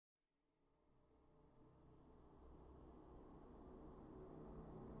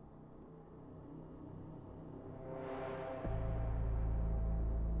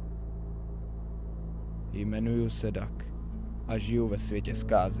Jmenuji se Dak a žiju ve světě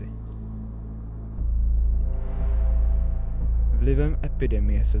zkázy. Vlivem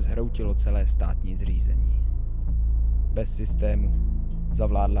epidemie se zhroutilo celé státní zřízení. Bez systému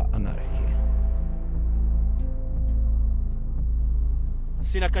zavládla anarchie.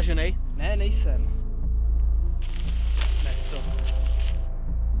 Jsi nakaženej? Ne, nejsem. Nes to.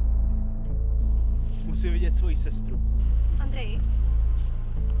 Musím vidět svoji sestru. Andrej,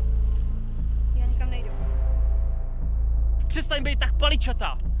 já nikam nejdu. Přestaň být tak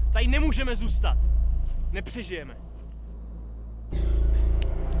paličatá. Tady nemůžeme zůstat. Nepřežijeme.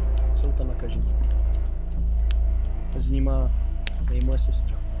 Jsou tam nakažení. Mezi nima je i moje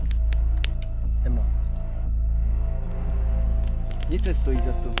sestra. Emma. Nic nestojí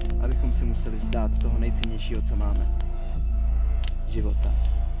za to, abychom se museli vzdát toho nejcennějšího, co máme. Života.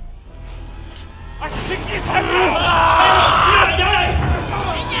 Ať všichni zhemnou! Dělej!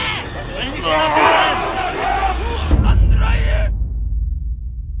 Andreji!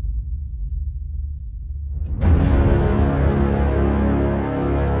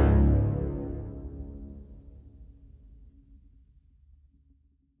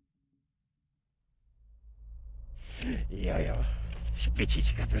 Jo,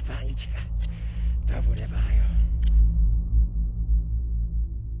 špičička pro pánička. To bude bájo.